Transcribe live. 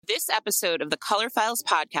This episode of the Color Files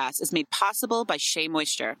podcast is made possible by Shea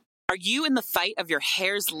Moisture. Are you in the fight of your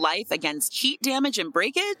hair's life against heat damage and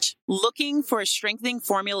breakage? Looking for a strengthening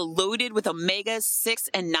formula loaded with omegas 6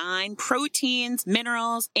 and 9, proteins,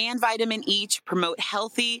 minerals, and vitamin E to promote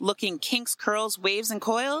healthy looking kinks, curls, waves, and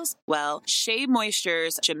coils? Well, Shea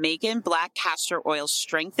Moisture's Jamaican Black Castor Oil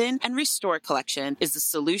Strengthen and Restore collection is the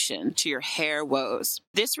solution to your hair woes.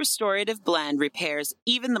 This restorative blend repairs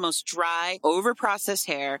even the most dry, overprocessed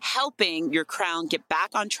hair, helping your crown get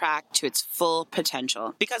back on track to its full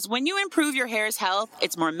potential. Because when you improve your hair's health,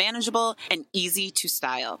 it's more manageable and easy to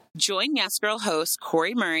style. Join Yes Girl hosts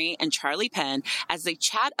Corey Murray and Charlie Penn as they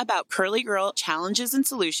chat about curly girl challenges and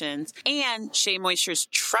solutions and Shea Moisture's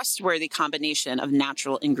trustworthy combination of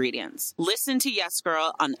natural ingredients. Listen to Yes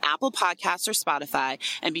Girl on Apple Podcasts or Spotify,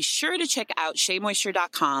 and be sure to check out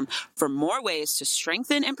SheaMoisture.com for more ways to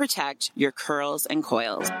strengthen and protect your curls and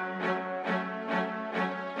coils.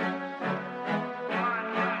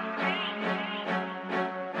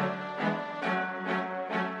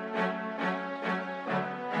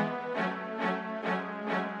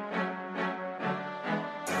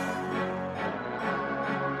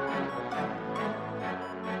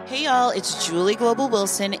 Hey y'all, it's Julie Global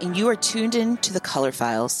Wilson, and you are tuned in to the Color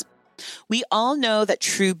Files. We all know that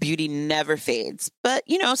true beauty never fades, but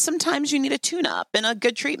sometimes you need a tune-up and a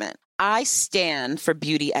good treatment. I stand for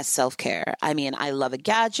beauty as self-care. I mean, I love a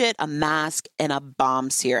gadget, a mask, and a balm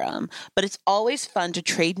serum, but it's always fun to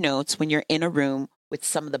trade notes when you're in a room with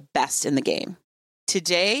some of the best in the game.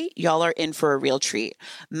 Today, y'all are in for a real treat.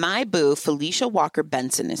 My boo, Felicia Walker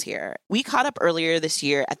Benson, is here. We caught up earlier this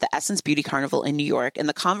year at the Essence Beauty Carnival in New York, and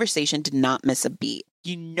the conversation did not miss a beat.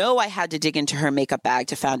 I had to dig into her makeup bag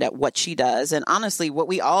to find out what she does, and honestly, what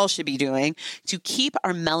we all should be doing to keep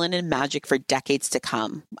our melanin magic for decades to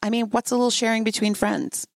come. I mean, what's a little sharing between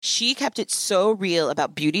friends? She kept it so real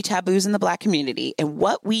about beauty taboos in the Black community and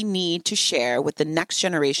what we need to share with the next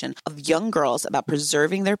generation of young girls about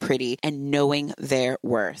preserving their pretty and knowing their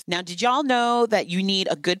worth. Now, did y'all know that you need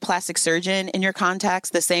a good plastic surgeon in your contacts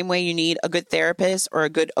the same way you need a good therapist or a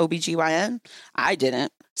good OBGYN? I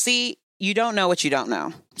didn't. See, you don't know what you don't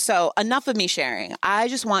know. So enough of me sharing. I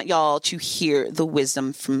just want y'all to hear the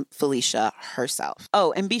wisdom from Felicia herself.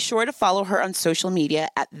 Oh, and be sure to follow her on social media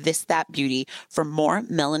at ThisThatBeauty for more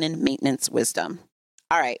melanin maintenance wisdom.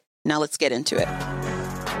 All right, now let's get into it.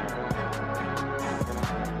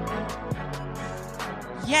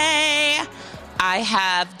 Yay!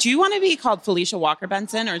 do you want to be called Felicia Walker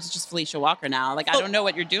Benson, or is it just Felicia Walker now? I don't know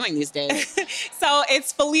what you're doing these days. So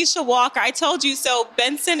it's Felicia Walker. I told you, so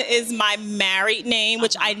Benson is my married name,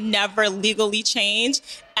 which I never legally changed.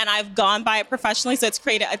 And I've gone by it professionally, so it's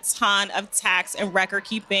created a ton of tax and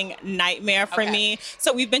record-keeping nightmare for me.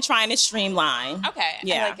 So we've been trying to streamline. Okay,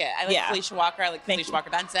 yeah. I like it. I like Felicia Walker. I like Felicia Walker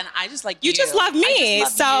Benson. I just like you. You just love me,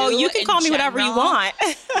 so you can call me whatever you want.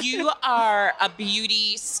 You are a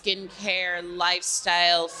beauty, skincare,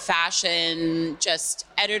 lifestyle, fashion, just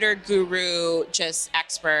editor guru, just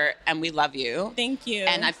expert, and we love you. Thank you.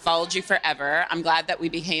 And I've followed you forever. I'm glad that we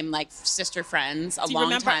became like sister friends a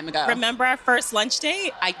long time ago. Remember our first lunch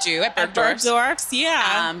date? I do, at Bergdorf's. Bergdorf's,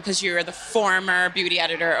 yeah. Because you're the former beauty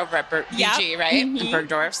editor over at UG, right? Mm-hmm. In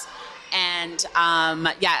Bergdorf's. And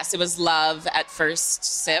yes, it was love at first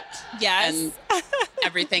sip. Yes. And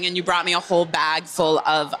everything. And you brought me a whole bag full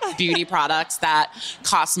of beauty products that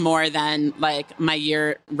cost more than like my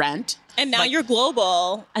year rent. And now you're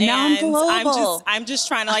global. And now I'm global. I'm just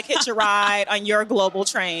trying to hitch a ride on your global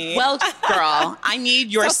train. Well, girl, I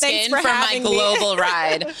need your skin for my global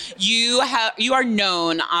ride. You are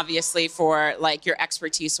known obviously for your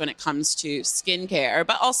expertise when it comes to skincare,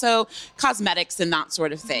 but also cosmetics and that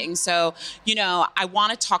sort of thing. So, I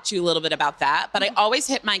want to talk to you a little bit about that, but I always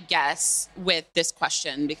hit my guests with this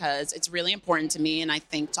question because it's really important to me and I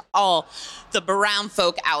think to all the brown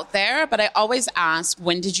folk out there, but I always ask,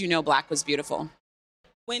 when did you know Black was beautiful?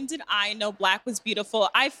 When did I know Black was beautiful?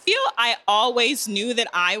 I feel I always knew that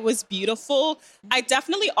I was beautiful. I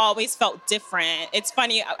definitely always felt different. It's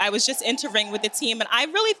funny, I was just entering with the team and I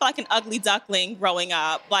really felt like an ugly duckling growing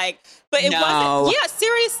up. But it wasn't. Yeah,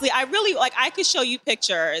 seriously, I really, I could show you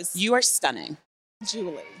pictures. You are stunning.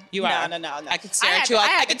 Julie. You are. No. I could stare at you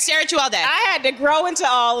all day. I had to grow into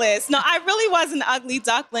all this. No, I really was an ugly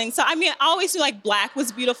duckling. So, I always knew Black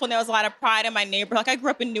was beautiful. And there was a lot of pride in my neighborhood. I grew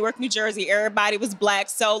up in Newark, New Jersey. Everybody was Black.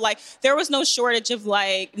 So, there was no shortage of,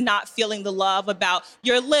 not feeling the love about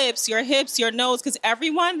your lips, your hips, your nose. Because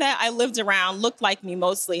everyone that I lived around looked like me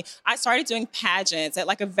mostly. I started doing pageants at,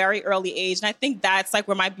 a very early age. And I think that's,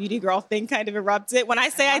 where my beauty girl thing kind of erupted. When I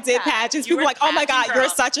say I did pageants, people are like, oh, my God, you're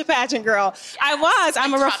such a pageant girl. Yes. I was.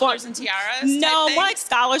 I'm a reflection bucklers and tiaras? No, more like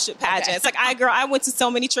scholarship pageants. Okay. Like I went to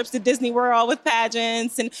so many trips to Disney World with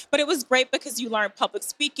pageants, but it was great because you learned public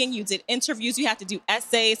speaking, you did interviews, you had to do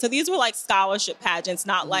essays. So these were like scholarship pageants,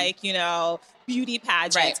 not like, beauty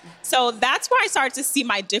pageants. Right. So that's where I started to see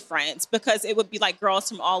my difference, because it would be like girls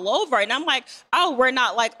from all over. And I'm like, oh, we're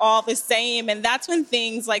not like all the same. And that's when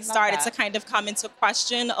things like started to kind of come into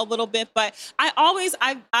question a little bit. But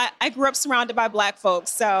I grew up surrounded by Black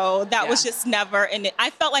folks. So that was just never in it.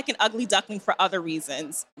 I felt like an ugly duckling for other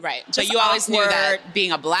reasons. Right. So you always knew that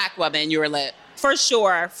being a Black woman, you were lit. For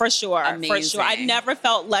sure. Amazing. I never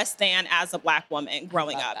felt less than as a Black woman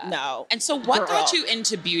growing up. That. No. And so what got you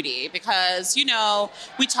into beauty? Because,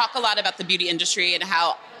 we talk a lot about the beauty industry and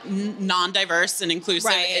how non-diverse and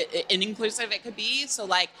inclusive, it could be. So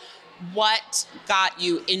like, what got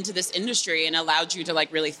you into this industry and allowed you to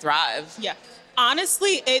like really thrive? Yeah.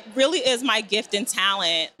 Honestly, it really is my gift and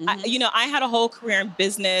talent. Mm-hmm. I had a whole career in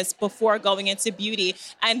business before going into beauty,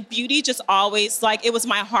 and beauty just always it was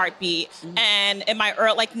my heartbeat. Mm-hmm. And in my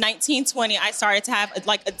early 1920, I started to have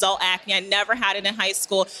adult acne. I never had it in high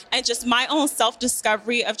school, and just my own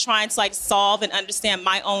self-discovery of trying to solve and understand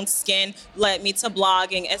my own skin led me to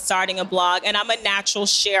blogging and starting a blog. And I'm a natural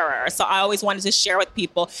sharer, so I always wanted to share with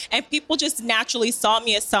people, and people just naturally saw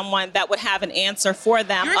me as someone that would have an answer for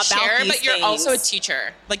them about these but you're things. Also a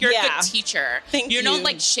teacher. You're a good teacher. Thank you. You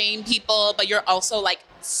don't shame people, but you're also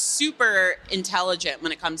super intelligent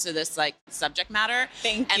when it comes to this subject matter.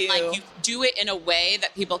 Thank you. And you do it in a way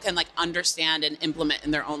that people can understand and implement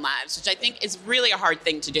in their own lives, which I think is really a hard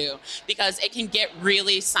thing to do, because it can get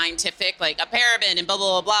really scientific, like a paraben and blah,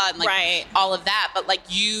 blah, blah, blah, and all of that. But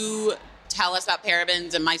you tell us about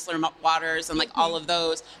parabens and micellar waters and all of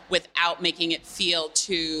those without making it feel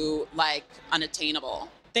too unattainable.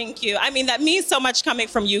 Thank you. I mean, that means so much coming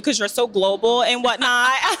from you because you're so global and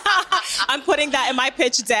whatnot. I'm putting that in my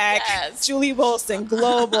pitch deck. Yes. Julie Wilson,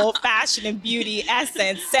 global fashion and beauty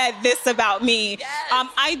essence, said this about me. Yes.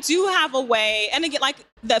 I do have a way, and again,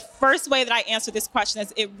 the first way that I answer this question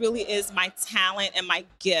is it really is my talent and my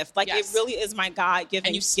gift. It really is my God-given gift.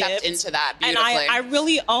 And you stepped into that beautifully. And I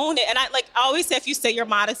really own it. And I always say, if you say you're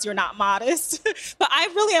modest, you're not modest. But I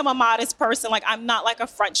really am a modest person. I'm not a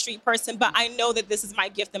front street person, but I know that this is my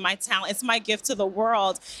gift and my talent. It's my gift to the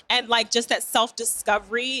world. And just that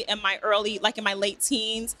self-discovery in my in my late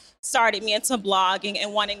teens started me into blogging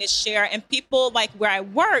and wanting to share. And people where I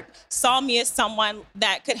work saw me as someone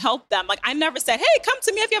that could help them. I never said, hey, come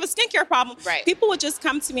to me if you have a skincare problem. Right. People would just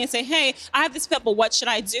come to me and say, hey, I have this pimple, what should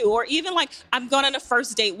I do? Or even I'm going on a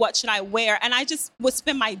first date, what should I wear? And I just would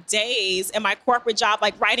spend my days in my corporate job,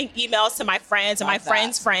 writing emails to my friends and my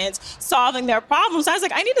friends' friends, solving their problems. I was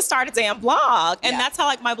I need to start a damn blog. And that's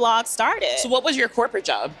how my blog started. So what was your corporate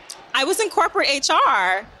job? I was in corporate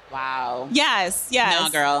HR. Wow. Yes. No,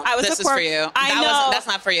 girl. This is for you. That's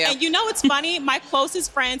not for you. And it's funny. My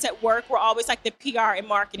closest friends at work were always the PR and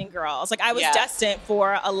marketing girls. I was destined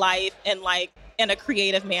for a life in a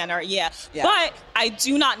creative manner. Yeah. But I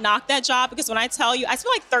do not knock that job, because when I tell you, I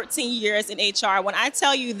spent 13 years in HR. When I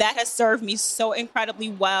tell you that has served me so incredibly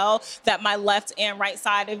well that my left and right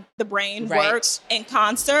side of the brain works in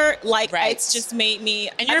concert, it's just made me.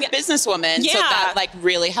 And you're a businesswoman, so that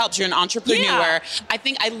really helps. You're an entrepreneur. Yeah.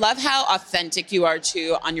 I love how authentic you are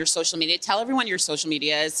too on your social media. Tell everyone your social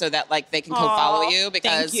media is so that they can follow you,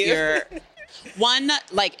 because you're one,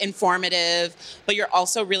 informative, but you're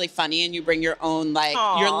also really funny, and you bring your own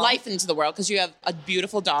your life into the world, because you have a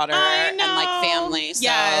beautiful daughter and family.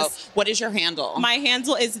 So what is your handle? My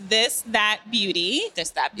handle is This That Beauty.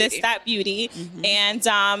 This That Beauty. Mm-hmm. And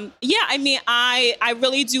I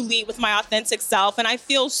really do lead with my authentic self, and I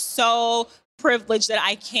feel so privilege that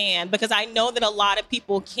I can, because I know that a lot of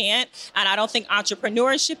people can't. And I don't think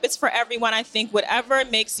entrepreneurship is for everyone. I think whatever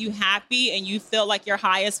makes you happy and you feel your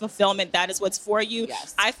highest fulfillment, that is what's for you.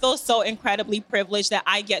 Yes. I feel so incredibly privileged that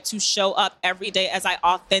I get to show up every day as I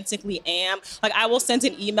authentically am. I will send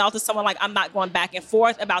an email to someone I'm not going back and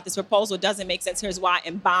forth about this proposal. It doesn't make sense. Here's why,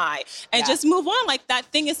 and bye. And just move on. That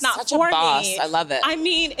thing is not Such for a boss. me. I love it.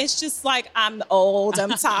 It's just I'm old.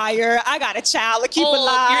 I'm tired. I got a child to keep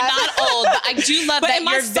alive. You're not old, but I do love that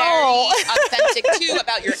you're very authentic too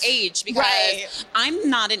about your age, because I'm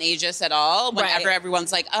not an ageist at all. Whenever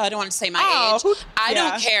everyone's oh, I don't want to say my age, I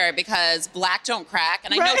don't care, because Black don't crack.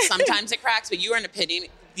 And I know sometimes it cracks, but you are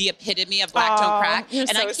the epitome of Black don't crack. And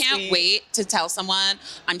so I can't sweet. Wait to tell someone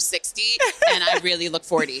I'm 60 and I really look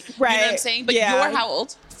 40. You know what I'm saying? But you're how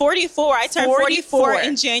old? 44. I turned 44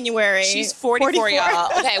 in January. She's 44, y'all.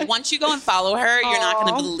 Okay, once you go and follow her, you're not going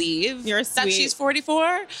to believe that she's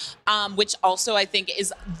 44, which also I think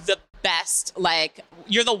is the best, like,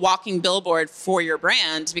 you're the walking billboard for your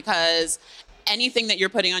brand, because anything that you're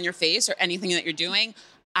putting on your face or anything that you're doing,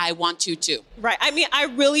 I want to too. Right. I mean, I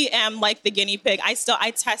really am like the guinea pig. I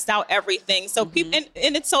test out everything. So people,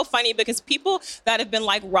 and it's so funny because people that have been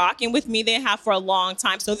like rocking with me, they have for a long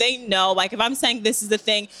time. So they know, like, if I'm saying this is the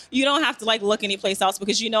thing, you don't have to like look anyplace else,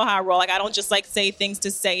 because you know how I roll. Like, I don't just like say things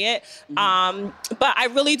to say it. But I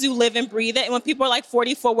really do live and breathe it. And when people are like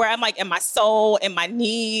 44, where I'm like in my soul, in my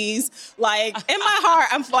knees, like in my heart,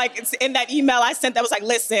 I'm like, it's in that email I sent that was like,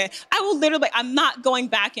 listen, I will literally, I'm not going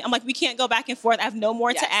back. I'm like, we can't go back and forth. I have no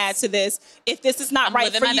more to add to this. If this is not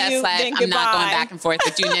right for you, then goodbye. I'm not going back and forth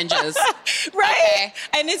with you ninjas. Right. Okay.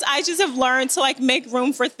 And I just have learned to like make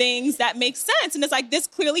room for things that make sense. And it's like, this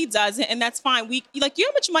clearly doesn't, and that's fine. You know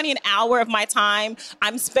how much money an hour of my time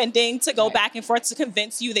I'm spending to go back and forth to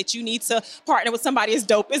convince you that you need to partner with somebody as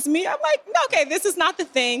dope as me? I'm like, okay, this is not the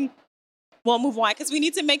thing. We'll move on, because we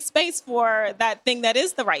need to make space for that thing that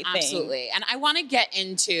is the right thing. Absolutely. And I want to get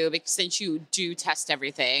into, because since you do test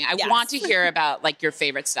everything, I want to hear about like your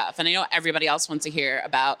favorite stuff. And I know everybody else wants to hear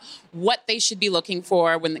about what they should be looking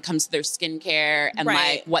for when it comes to their skincare and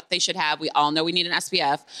like what they should have. We all know we need an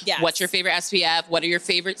SPF. Yes. What's your favorite SPF? What are your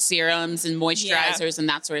favorite serums and moisturizers and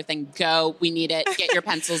that sort of thing? Go. We need it. Get your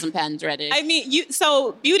pencils and pens ready. I mean,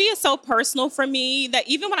 so beauty is so personal for me that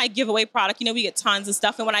even when I give away product, we get tons of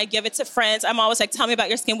stuff. And when I give it to friends, I'm always like, tell me about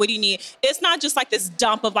your skin. What do you need? It's not just like this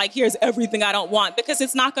dump of like, here's everything I don't want, because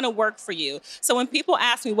it's not going to work for you. So when people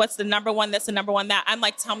ask me what's the number one, that's the number one, that, I'm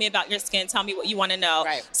like, tell me about your skin. Tell me what you want to know.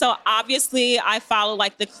 Right. So obviously I follow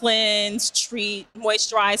like the cleanse, treat,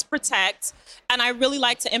 moisturize, protect. And I really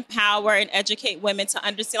like to empower and educate women to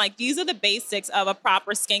understand, like, these are the basics of a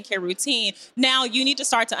proper skincare routine. Now you need to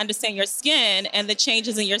start to understand your skin and the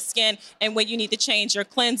changes in your skin, and when you need to change your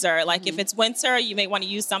cleanser. Like if it's winter, you may want to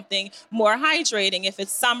use something more hydrating. If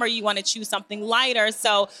it's summer, you want to choose something lighter.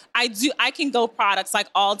 So I can go products like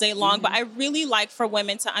all day long, but I really like for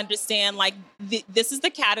women to understand, like, this is the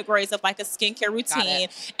categories of like a skincare routine,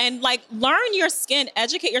 and like learn your skin,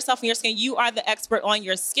 educate yourself in your skin. You are the expert on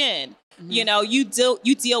your skin. You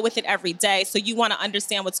deal with it every day. So you want to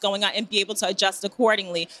understand what's going on and be able to adjust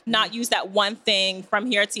accordingly, not use that one thing from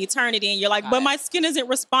here to eternity. And you're like, but my skin isn't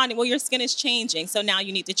responding. Well, your skin is changing. So now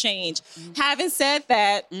you need to change. Having said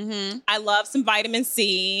that, I love some vitamin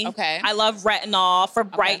C. Okay. I love retinol for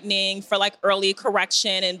brightening, for like early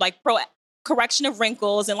correction and like correction of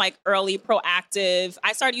wrinkles and like early proactive.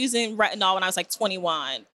 I started using retinol when I was like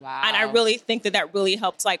 21. Wow. And I really think that really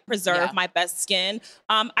helped like preserve my best skin.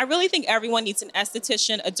 I really think everyone needs an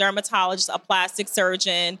esthetician, a dermatologist, a plastic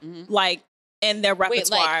surgeon, like in their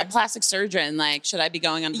repertoire. Wait, like a plastic surgeon, like, should I be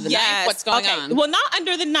going under the knife? What's going on? Well, not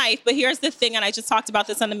under the knife, but here's the thing, and I just talked about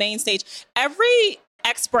this on the main stage. Every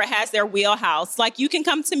expert has their wheelhouse. Like, you can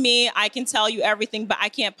come to me, I can tell you everything, but I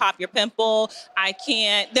can't pop your pimple.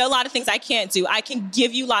 There are a lot of things I can't do. I can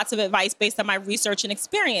give you lots of advice based on my research and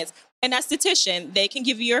experience. An esthetician, they can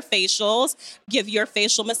give you your facials, give your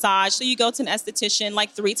facial massage. So you go to an esthetician like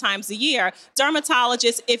 3 times a year.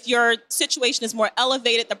 Dermatologist, if your situation is more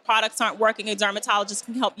elevated, the products aren't working, a dermatologist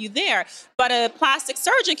can help you there. But a plastic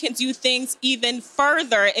surgeon can do things even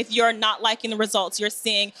further if you're not liking the results you're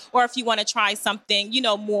seeing, or if you want to try something,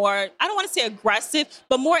 more, I don't want to say aggressive,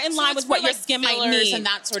 but more in line with what your skin might need. And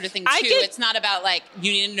that sort of thing too. It's not about like,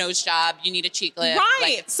 you need a nose job, you need a cheek lip.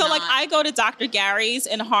 Right. Like I go to Dr. Gary's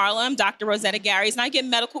in Harlem, Dr. Rosetta Gary's, and I get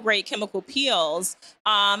medical grade chemical peels.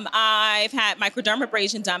 I've had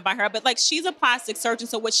microdermabrasion done by her, but like, she's a plastic surgeon.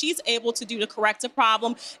 So what she's able to do to correct a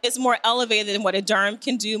problem is more elevated than what a derm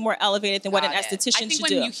can do, more elevated than what an esthetician should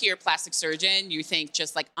do. When you hear plastic surgeon, you think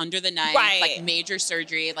just like under the knife, like major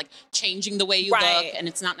surgery, like changing the way you look. And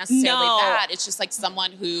it's not necessarily that. It's just like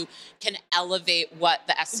someone who can elevate what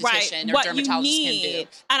the esthetician or dermatologist can do.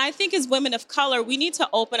 And I think as women of color, we need to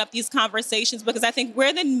open up these conversations, because I think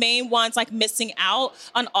we're the main ones like missing out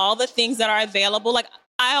on all the things that are available. Like,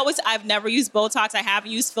 I've never used Botox. I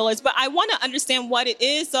haven't used fillers, but I want to understand what it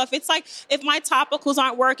is. So if it's like, if my topicals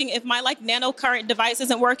aren't working, if my like nanocurrent device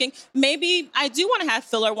isn't working, maybe I do want to have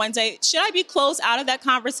filler one day. Should I be closed out of that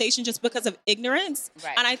conversation just because of ignorance?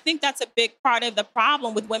 Right. And I think that's a big part of the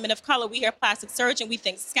problem with women of color. We hear plastic surgeon, we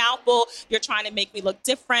think scalpel, you're trying to make me look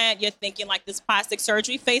different. You're thinking like this plastic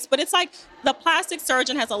surgery face, but it's like the plastic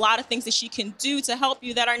surgeon has a lot of things that she can do to help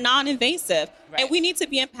you that are non-invasive. Right. And we need to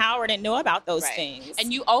be empowered and know about those things.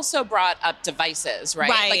 And you also brought up devices, right?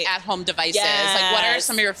 Right. Like at-home devices. Yes. Like, what are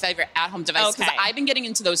some of your favorite at-home devices? Because Okay. I've been getting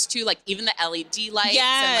into those too, like even the LED lights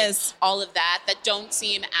Yes. and like all of that don't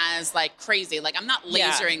seem as like crazy. Like I'm not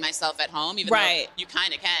Yeah. lasering myself at home, even Right. though you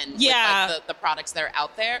kind of can Yeah. with like, the products that are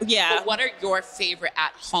out there. Yeah. But what are your favorite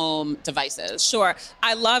at-home devices? Sure.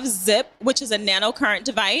 I love Zip, which is a nanocurrent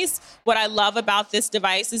device. What I love about this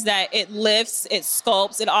device is that it lifts, it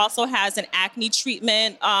sculpts. It also has an acne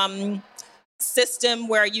treatment system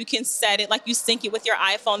where you can set it, like you sync it with your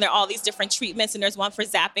iPhone. There are all these different treatments, and there's one for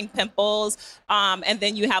zapping pimples. And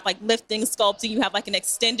then you have like lifting, sculpting, you have like an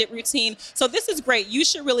extended routine. So this is great. You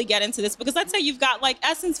should really get into this because let's say you've got like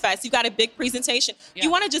Essence Fest, you've got a big presentation. Yeah.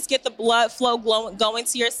 You want to just get the blood flow going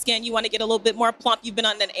to your skin. You want to get a little bit more plump. You've been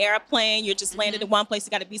on an airplane, you're just landed in one place,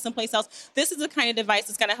 you got to be someplace else. This is the kind of device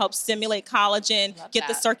that's going to help stimulate collagen, get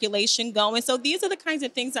the circulation going. So these are the kinds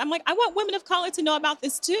of things I'm like, I want women of color to know about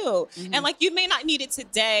this too. And like, you may not need it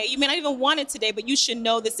today, you may not even want it today, but you should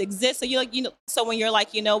know this exists. So you're like, so when you're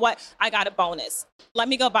like, you know what, I got a bonus. Let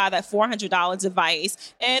me go buy that $400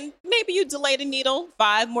 device, and maybe you delay the needle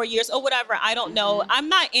 5 more years or whatever. I don't know. I'm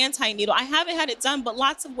not anti-needle. I haven't had it done, but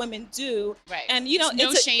lots of women do. Right. And There's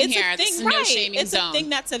no shame it's here. a thing, This is right? no shaming it's zone. a thing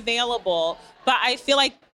that's available. But I feel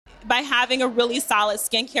like by having a really solid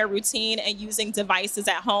skincare routine and using devices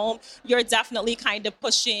at home, you're definitely kind of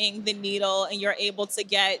pushing the needle, and you're able to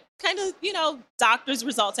get kind of, doctor's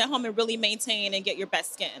results at home and really maintain and get your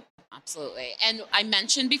best skin. Absolutely. And I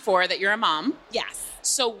mentioned before that you're a mom. Yes.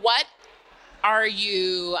 So what are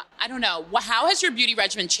you, I don't know, how has your beauty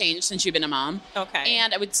regimen changed since you've been a mom? Okay.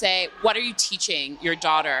 And I would say, what are you teaching your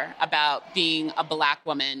daughter about being a Black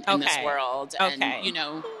woman in this world? And,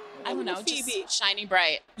 I don't know, Phoebe. just shining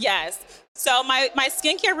bright. Yes. So my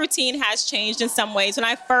skincare routine has changed in some ways. When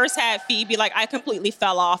I first had Phoebe, like I completely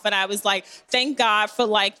fell off, and I was like, thank God for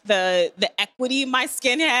like the equity my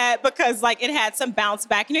skin had, because like it had some bounce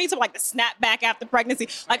back. You talk like the snap back after pregnancy.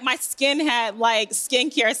 Like my skin had like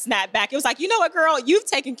skincare snap back. It was like, you know what, girl, you've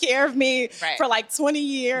taken care of me for like 20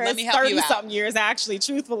 years, Let me help you out. 30 something years actually,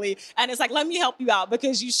 truthfully. And it's like, let me help you out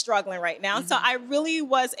because you're struggling right now. So I really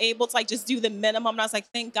was able to like just do the minimum. And I was like,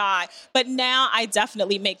 thank God. But now I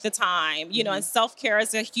definitely make the time. And self-care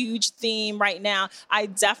is a huge theme right now. I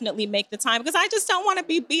definitely make the time because I just don't want to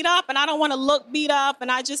be beat up, and I don't want to look beat up.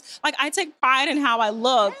 And I just, like, I take pride in how I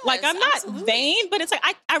look. Yes, like, I'm not vain, but it's like,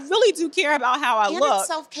 I really do care about how I look. It's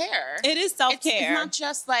self-care. It is self-care. It's not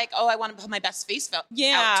just like, I want to put my best face out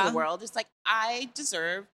to the world. It's like, I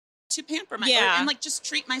deserve to pamper myself and like just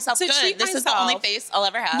treat myself good. This is the only face I'll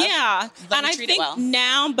ever have. Yeah. Let and me I treat think it well.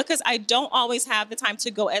 now, because I don't always have the time to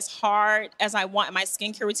go as hard as I want in my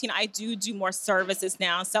skincare routine, I do more services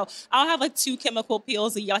now. So I'll have like 2 chemical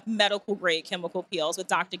peels a year, like medical grade chemical peels with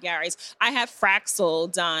Dr. Gary's. I have Fraxel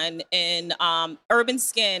done in Urban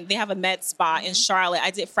Skin. They have a med spa in Charlotte.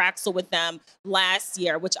 I did Fraxel with them last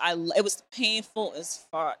year, which it was painful as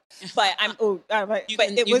fuck. But you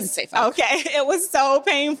can say fuck. Okay. It was so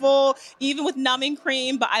painful, even with numbing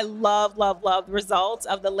cream, but I love the results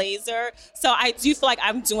of the laser. So I do feel like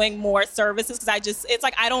I'm doing more services because it's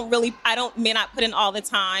like I may not put in all the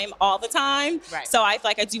time. Right. So I feel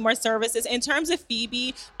like I do more services. In terms of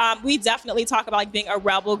Phoebe, we definitely talk about like being a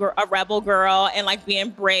rebel girl and like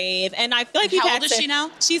being brave. And I feel like how old is she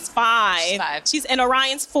now? She's 5. She's and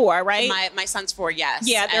Orion's 4, right? My son's 4, yes.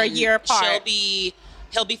 Yeah, they're a year apart.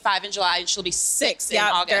 He'll be 5 in July, and she'll be 6 in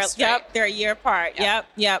August. They're a year apart.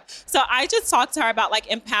 Yep. So I just talked to her about like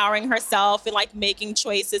empowering herself and like making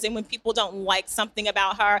choices. And when people don't like something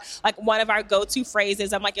about her, like one of our go-to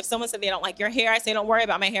phrases, I'm like, if someone said they don't like your hair, I say, don't worry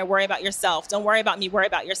about my hair, worry about yourself. Don't worry about me, worry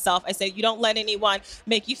about yourself. I say, you don't let anyone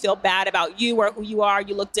make you feel bad about you or who you are.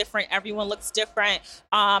 You look different. Everyone looks different.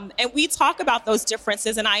 And we talk about those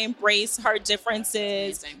differences, and I embrace her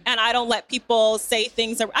differences. Amazing. And I don't let people say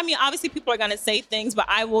things. I mean, obviously people are going to say things, but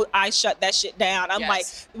I shut that shit down. I'm like,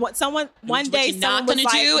 one day someone was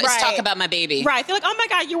is talk about my baby. Right. They're like, oh my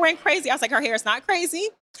God, you're wearing crazy. I was like, her hair is not crazy.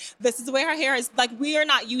 This is the way her hair is. Like, we are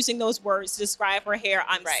not using those words to describe her hair.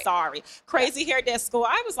 I'm sorry. Crazy hair day at school.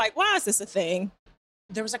 I was like, why is this a thing?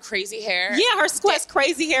 There was a crazy hair. Yeah, her school has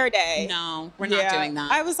crazy hair day. No, we're not doing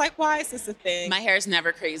that. I was like, why is this a thing? My hair is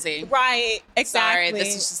never crazy. Right. Exactly. Sorry,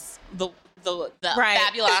 this is just the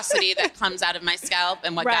fabulosity that comes out of my scalp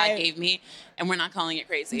and what God gave me, and we're not calling it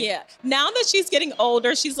crazy. Yeah. Now that she's getting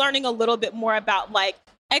older, she's learning a little bit more about like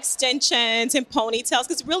extensions and ponytails.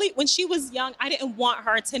 Because really, when she was young, I didn't want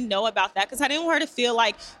her to know about that because I didn't want her to feel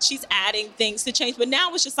like she's adding things to change. But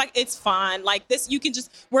now it's just like, it's fun. Like this,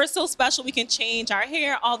 we're so special. We can change our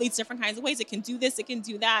hair all these different kinds of ways. It can do this, it can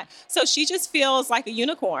do that. So she just feels like a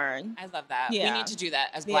unicorn. I love that. Yeah. We need to do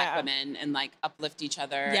that as Black women and like uplift each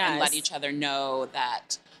other and let each other know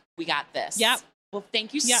that we got this. Yep. Well,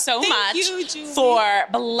 thank you so much for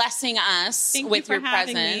blessing us with your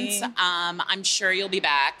presence. I'm sure you'll be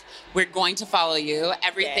back. We're going to follow you.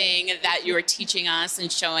 Everything that you are teaching us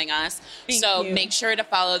and showing us. Make sure to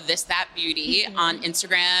follow This That Beauty on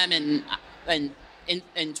Instagram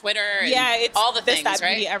and Twitter. And all the things, That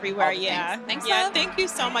right? Beauty everywhere. Things. Thanks. Thank you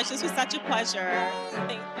so much. This was such a pleasure.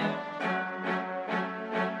 Thank you.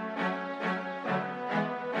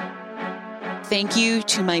 Thank you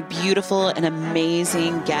to my beautiful and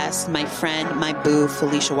amazing guest, my friend, my boo,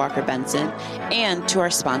 Felicia Walker Benson, and to our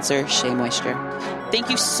sponsor, Shea Moisture. Thank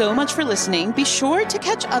you so much for listening. Be sure to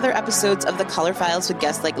catch other episodes of The Color Files with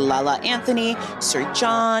guests like Lala Anthony, Sir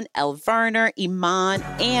John, Elle Varner, Iman,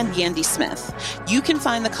 and Yandy Smith. You can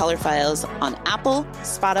find The Color Files on Apple,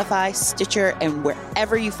 Spotify, Stitcher, and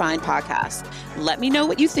wherever you find podcasts. Let me know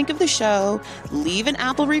what you think of the show. Leave an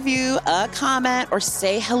Apple review, a comment, or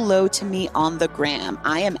say hello to me on the gram.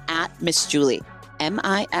 I am at Miss Julie,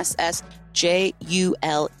 MissJulee.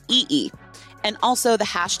 And also the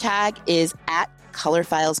hashtag is at Color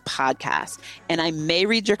Files Podcast. And I may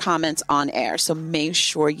read your comments on air, so make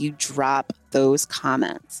sure you drop those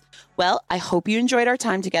comments. Well, I hope you enjoyed our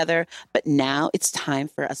time together, but now it's time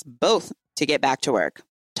for us both to get back to work.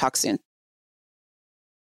 Talk soon.